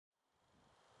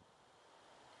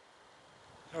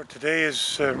So today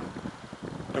is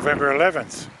November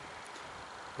 11th,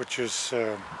 which is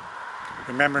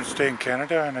Remembrance Day in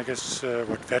Canada, and I guess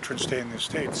Veterans Day in the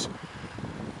States.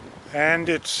 And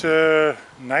it's a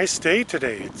nice day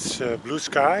today. It's blue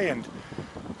sky and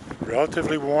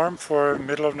relatively warm for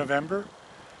middle of November.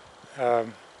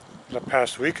 The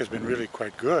past week has been really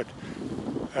quite good.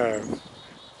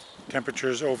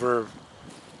 Temperatures over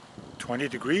 20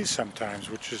 degrees sometimes,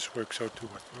 which works out to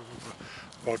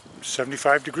about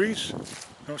 75 degrees.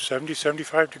 No, 70,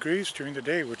 75 degrees during the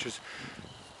day, which is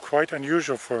quite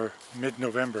unusual for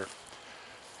mid-November.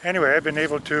 Anyway, I've been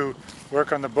able to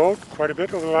work on the boat quite a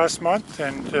bit over the last month,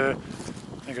 and I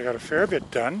think I got a fair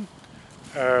bit done.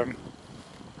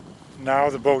 Now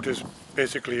the boat is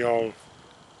basically all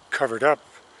covered up.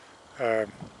 The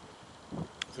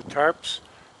tarps,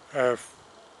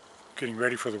 getting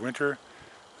ready for the winter,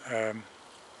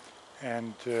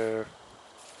 and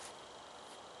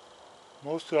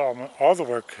most of all the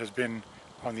work has been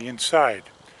on the inside.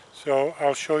 So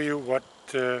I'll show you what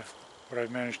I've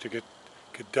managed to get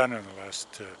done in the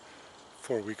last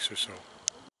 4 weeks or so.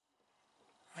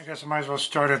 I guess I might as well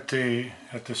start at the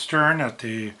stern, at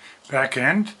the back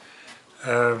end.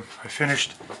 I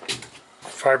finished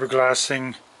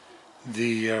fiberglassing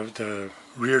the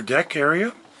rear deck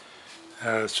area,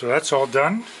 so that's all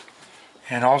done.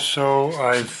 And also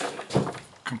I've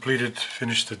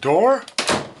finished the door.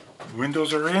 The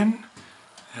windows are in,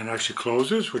 and actually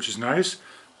closes, which is nice.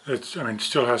 It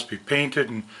still has to be painted,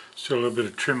 and still a little bit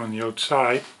of trim on the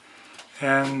outside.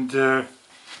 And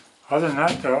other than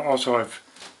that, also I've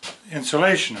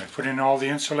insulation. I put in all the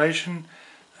insulation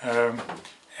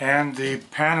and the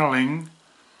paneling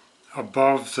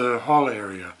above the hull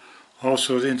area.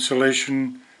 Also the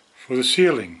insulation for the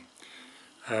ceiling.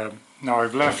 Now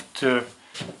I've left the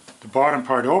bottom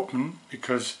part open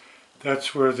because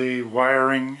that's where the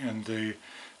wiring and the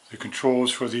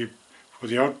controls for the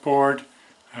outboard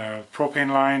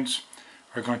propane lines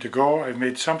are going to go. I've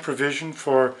made some provision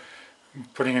for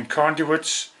putting in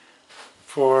conduits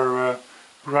for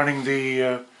running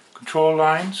the control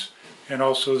lines and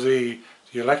also the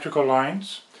electrical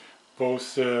lines,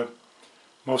 both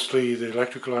mostly the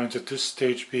electrical lines at this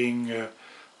stage being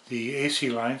the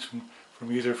AC lines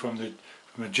from either from the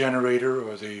generator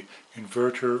or the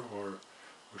inverter or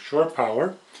shore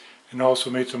power, and also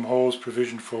made some holes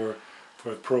provision for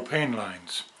propane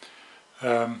lines.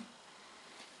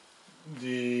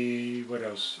 What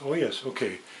else? Oh yes,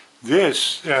 okay.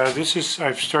 This is,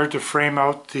 I've started to frame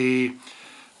out the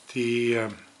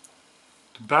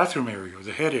bathroom area, or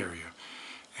the head area,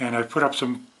 and I've put up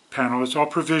some panels. It's all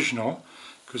provisional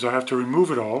because I have to remove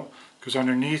it all, because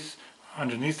underneath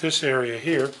this area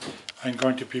here I'm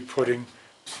going to be putting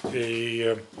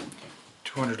a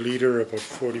 200 liter, about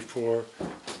 44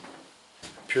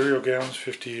 imperial gallons,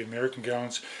 50 American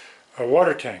gallons, a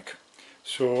water tank.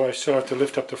 So I still have to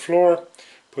lift up the floor,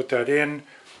 put that in,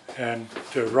 and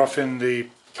to rough in the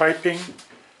piping,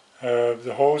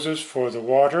 the hoses for the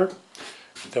water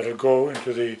that'll go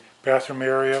into the bathroom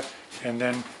area, and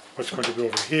then what's going to be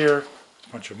over here, a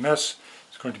bunch of mess,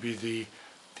 is going to be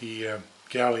the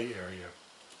galley area.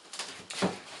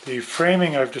 The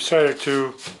framing I've decided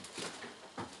to,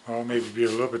 well, maybe be a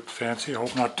little bit fancy, I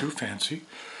hope not too fancy,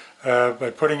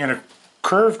 by putting in a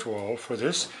curved wall for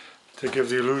this to give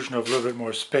the illusion of a little bit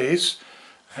more space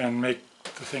and make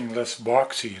the thing less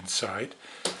boxy inside.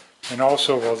 And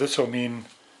also, well, this will mean,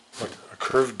 what, a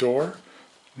curved door?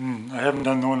 I haven't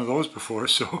done one of those before,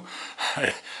 so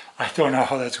I don't know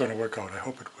how that's going to work out. I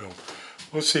hope it will.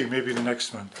 We'll see, maybe the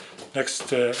next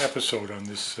episode on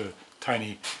this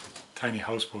tiny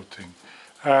houseboat thing.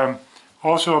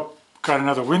 Also got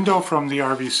another window from the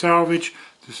RV salvage.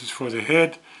 This is for the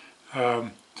head.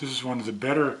 This is one of the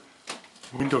better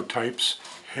window types.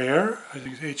 Hair, I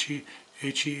think it's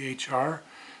H-E-H-R.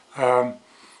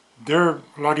 They're a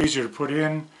lot easier to put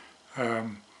in, a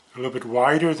little bit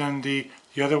wider than the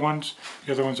other ones.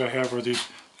 The other ones I have are these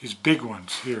big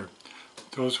ones here.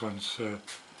 Those ones,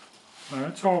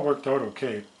 it's all worked out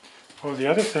okay. Oh, the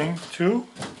other thing too,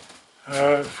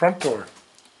 front door.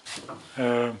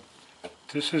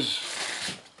 This is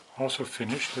also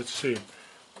finished. Let's see.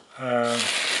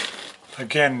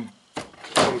 Again, a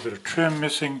little bit of trim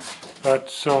missing, but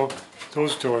so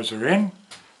those doors are in.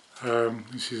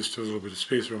 You see there's still a little bit of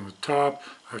space around the top.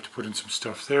 I have to put in some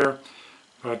stuff there,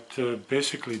 but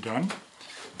basically done.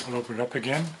 I'll open it up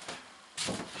again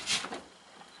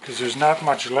because there's not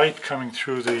much light coming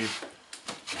through the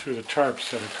tarps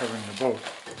that are covering the boat.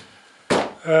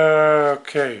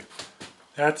 Okay,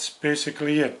 that's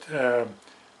basically it.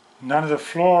 None of the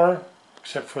floor,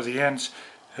 except for the ends,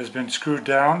 has been screwed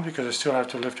down because I still have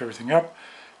to lift everything up.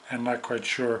 and not quite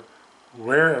sure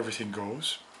where everything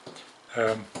goes.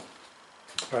 But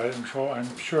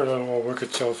I'm sure it'll all work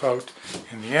itself out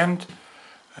in the end.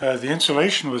 The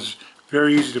insulation was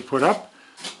very easy to put up.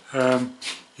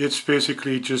 It's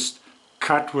basically just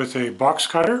cut with a box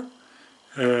cutter.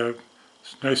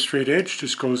 Nice straight edge,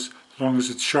 just goes, as long as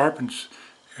it's sharp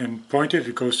and pointed,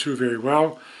 it goes through very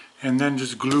well, and then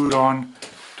just glued on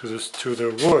to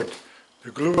the wood.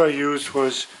 The glue I used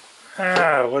was,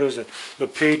 what is it? The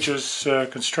Page's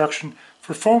construction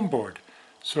for foam board.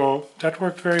 So that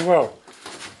worked very well.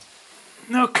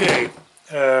 Okay,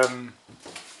 other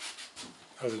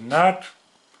than that,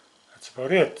 that's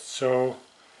about it. So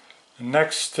the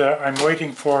next, I'm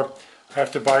waiting for, I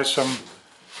have to buy some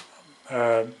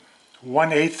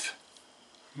 1/8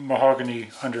 mahogany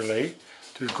underlay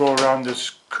to go around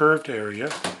this curved area,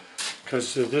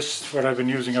 because what I've been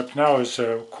using up to now is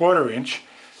a 1/4 inch,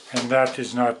 and that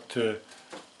is not,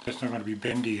 that's not going to be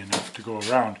bendy enough to go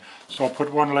around. So I'll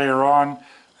put one layer on,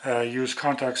 use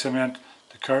contact cement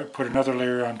to put another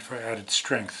layer on for added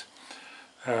strength.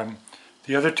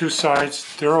 The other two sides,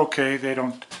 they're okay. They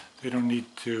don't need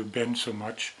to bend so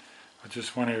much.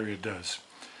 Just one area does.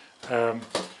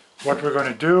 What we're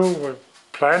going to do, we're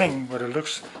planning what it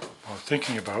looks, well,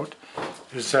 thinking about,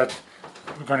 is that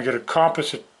we're going to get a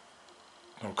compost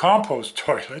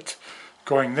toilet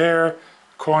going there,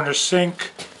 corner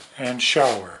sink, and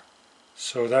shower.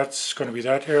 So that's going to be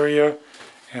that area,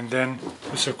 and then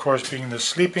this, of course, being the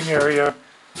sleeping area,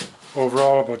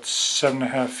 overall about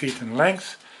 7.5 feet in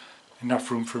length, enough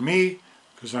room for me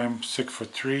because I'm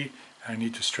 6'3" and I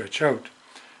need to stretch out.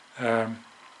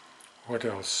 What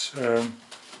else?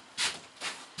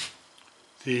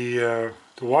 The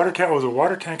water tank. Oh, the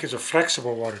water tank is a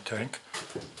flexible water tank.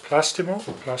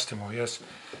 Plastimo, yes.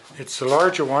 It's the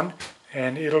larger one,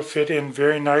 and it'll fit in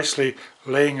very nicely,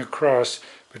 laying across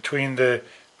between the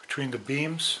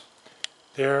beams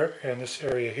there and this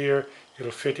area here.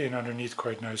 It'll fit in underneath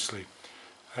quite nicely.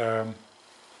 So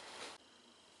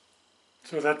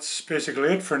that's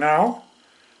basically it for now.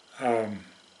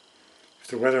 If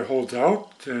the weather holds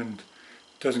out and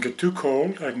doesn't get too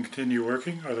cold, I can continue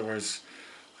working. Otherwise,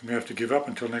 I may have to give up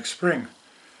until next spring.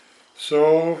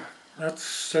 So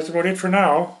that's about it for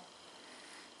now.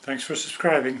 Thanks for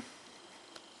subscribing.